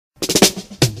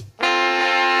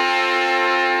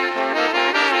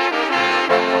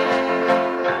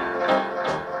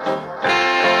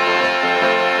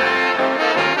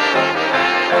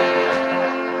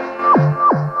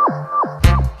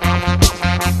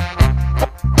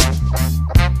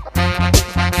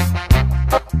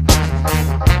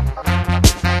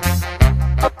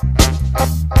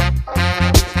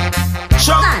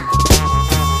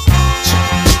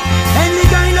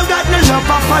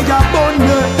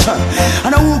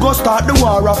start the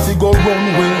war, I fi go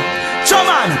run way. So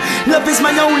man, love is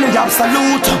my only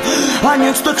absolute, and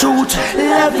it's the truth.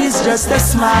 Love is just a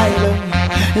smile,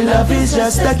 love is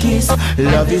just a kiss,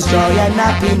 love is joy and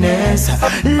happiness.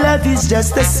 Love is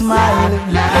just a smile,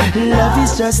 love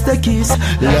is just a kiss,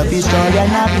 love is joy and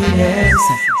happiness.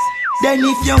 Then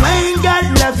if you ain't got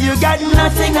love, you got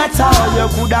nothing at all. You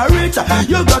coulda rich,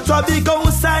 you got a big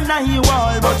house and a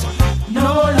wall, but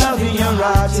no love in your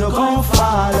heart, you gon'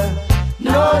 fall.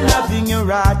 No love in your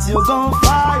heart, you gon'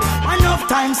 fall. Enough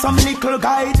time some little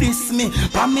guy diss me,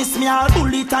 promise me I'll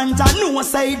bullet and I know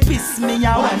say it piss me.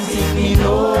 I want thing me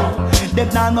know, them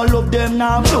now no love, them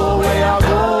now know where I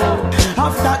go.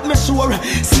 After that me sure,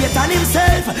 Satan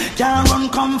himself can't run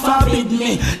come forbid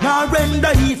me. Now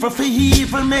render evil for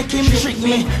evil, make him trick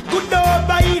me. Good or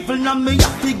by evil, now me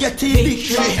have to get a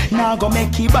victory. Now go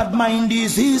make a bad mind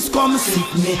disease come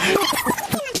sick me.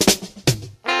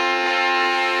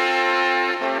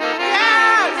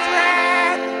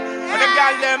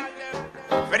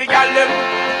 Very gal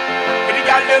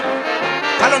them,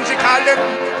 tell them she call them.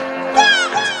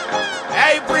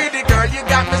 Hey pretty girl, you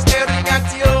got me staring at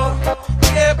you.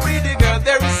 Yeah pretty girl,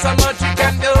 there is so much we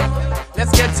can do.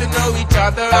 Let's get to know each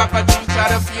other, have a drink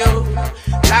out of you.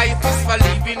 Life is for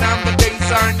living and the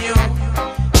days are new.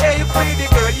 Hey pretty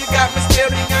girl, you got me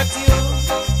staring at you.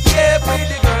 Yeah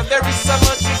pretty girl, there is so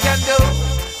much we can do.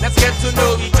 Let's get to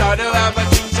know each other, have a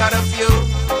drink out of you.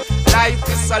 Life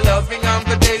is so loving and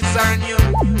the days are new.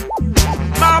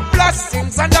 My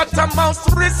blessings and that amounts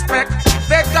to respect.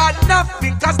 They got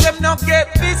nothing cause them not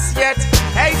get this yet.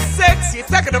 Hey sexy,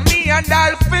 take it to me and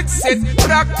I'll fix it.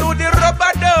 Rock to the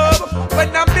rubber dub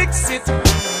when I mix it.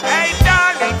 Hey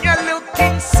darling, you're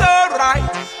looking so right,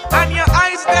 and your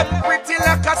eyes them pretty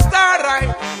like a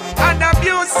starlight. An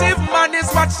abusive man is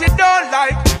what she don't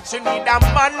like. She need a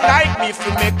man like me to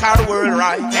make her world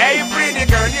right. Hey pretty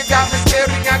girl, you got me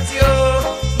staring at you.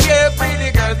 Yeah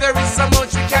pretty girl, there is so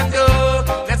much we can do.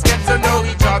 Let's get to know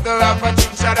each other, have a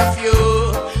drink shot of you.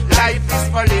 Life is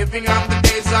for living and the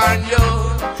days are new.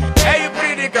 Hey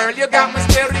pretty girl, you got me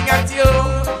staring at you.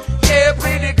 Yeah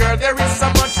pretty girl, there is so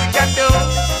much we can do.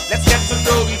 Let's get to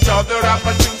know each other, have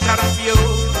a drink shot of you.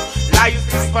 Life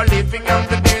is for living and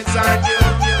the days are new.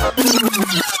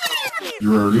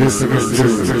 You're listening to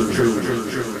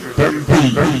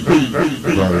Tampee.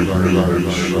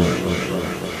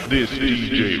 This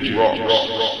DJ rocks.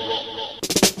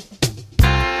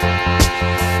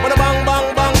 Bang,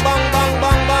 bang, bang, bang, bang,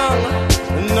 bang,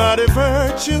 bang. Not a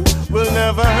virtue will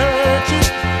never hurt you,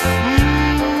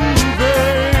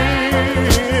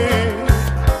 babe.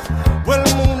 Well,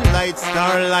 moonlight,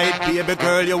 starlight, baby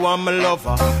girl, you want my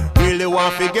lover. Really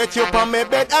want to get you on my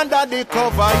bed under the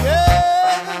cover, yes.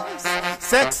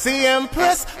 Sexy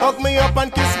empress, hug me up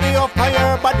and kiss me up, on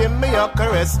your body me a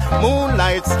caress.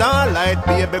 Moonlight, starlight,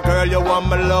 baby girl, you want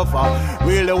my lover.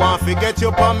 Really want to get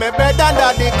you on my bed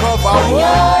under the cover.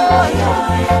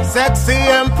 Whoa. Sexy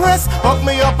empress, hug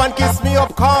me up and kiss me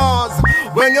up, cause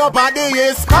when your body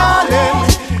is calling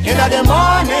in the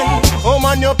morning, oh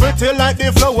man, you're pretty like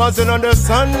the flowers in the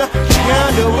sun.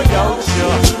 Can't do without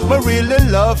you, but really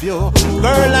love you.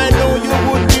 Girl, I know you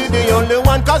would be the only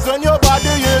one, cause when your body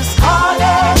is calling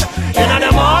in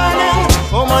the morning,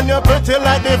 oh man, you're pretty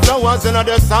like the flowers in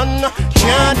the sun.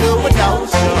 Can't do without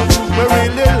you, but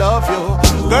really love you.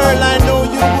 Girl, I know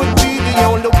you would be the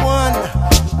only one.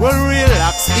 Well,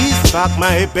 relax, ease back,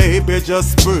 my baby,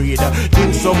 just breathe.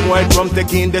 Drink some white rum,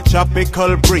 take in the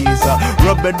tropical breeze.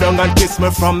 Rub it down and kiss me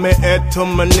from my head to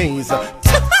my knees.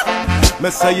 Me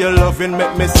say your loving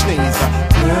make me sneeze.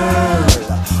 Girl,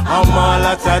 I'm all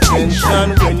at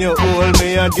attention when you hold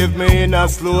me and give me in a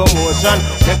slow motion.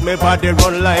 Make me body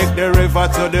run like the river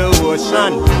to the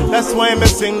ocean. That's why me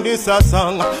sing this a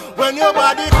song. When your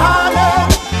body calling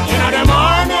in the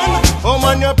morning, oh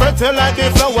man, you're pretty like the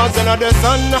flowers in the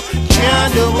sun.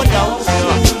 Can't do without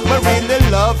you, but really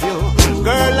love you.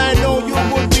 Girl, I know you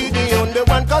would be the only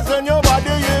one, cause when your body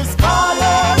is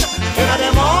calling in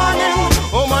the morning,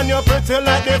 oh man, you're pretty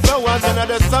like the flowers in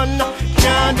the sun.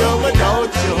 Can't do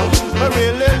without you, but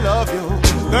really love you.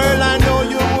 Girl, I know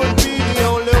you would be the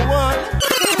only one.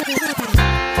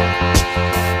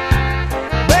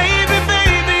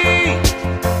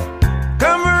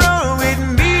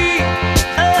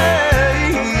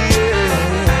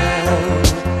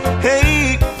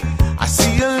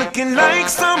 Like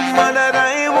someone that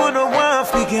I wouldn't want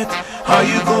to forget. Are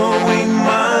you going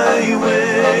my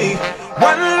way?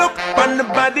 One look on the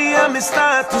body and me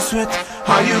start to sweat.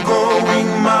 Are you going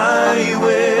my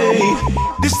way?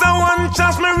 This the one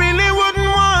chance me really wouldn't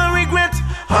want to regret.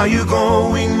 Are you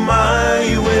going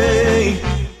my way?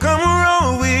 Come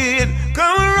roll with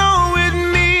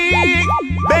me.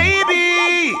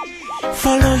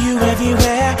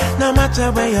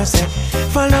 matter where you say.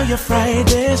 Follow your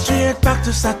Friday straight back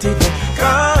to Saturday.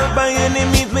 God, by any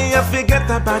means, me I forget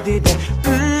about it.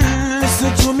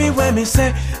 Listen to me when me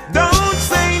say, don't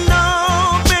say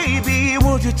no, baby.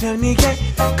 Won't you tell me yeah?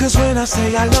 Cause when I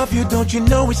say I love you, don't you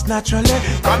know it's naturally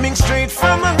coming straight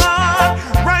from my heart,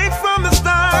 right from the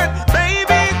start.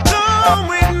 Baby, come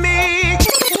with me.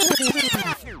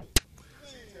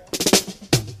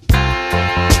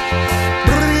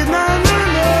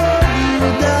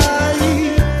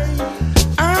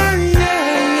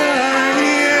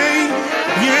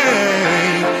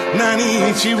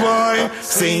 Boy,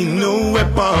 say no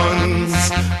weapons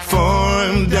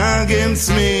formed against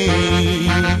me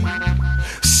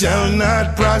shall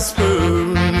not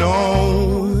prosper,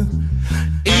 no,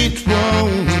 it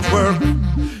won't work.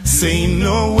 Say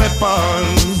no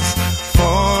weapons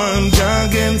formed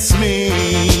against me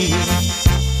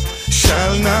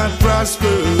shall not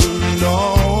prosper,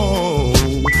 no,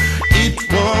 it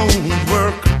won't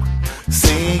work.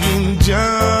 Saying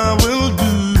Jah will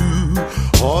do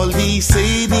all he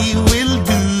said he will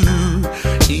do.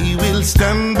 He will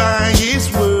stand by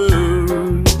his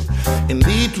word, and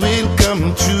it will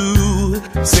come true.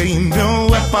 Say no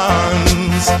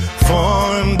weapons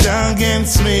formed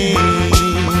against me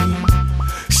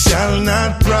shall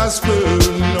not prosper,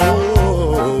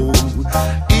 no,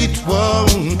 it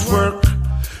won't work.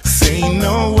 Say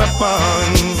no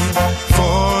weapons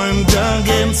formed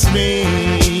against me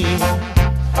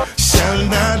shall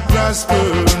not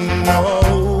prosper,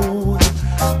 no,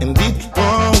 and it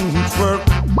won't work.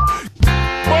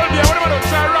 Well, yeah, what about a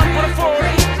try run for the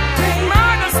phone?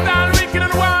 Man, the style wicked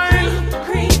and wild.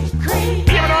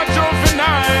 Even on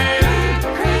juvenile.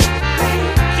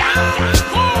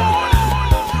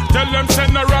 Tell them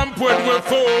send a ramp with we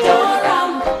phone.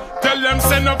 Tell them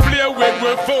send a play with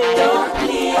we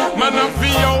phone. Man, I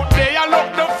feel out there, I look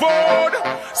the phone.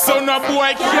 So no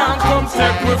boy can't come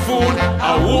take we food.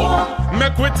 I won't.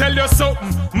 Make we tell you something.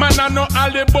 Man, I know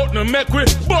all the button. Make we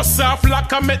bust off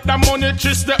like I make the money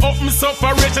twist the open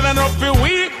sufferation and up for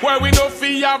we. Why we no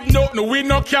fee have nothing. We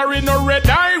no carry no red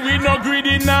eye. We no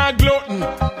greedy, no glutton.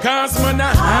 Cause man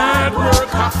a hard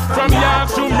worker. From yard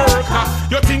to murder.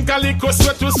 You think a little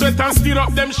sweat to sweat and steal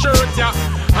up them shirts, yeah.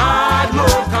 Hard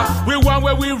worker. We want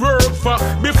where we work for.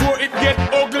 Before it get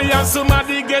ugly and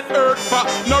somebody get hurt for.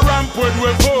 No ramp with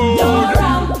we food.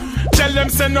 Tell them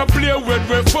send no play with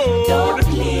we food.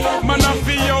 Man I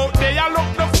feel out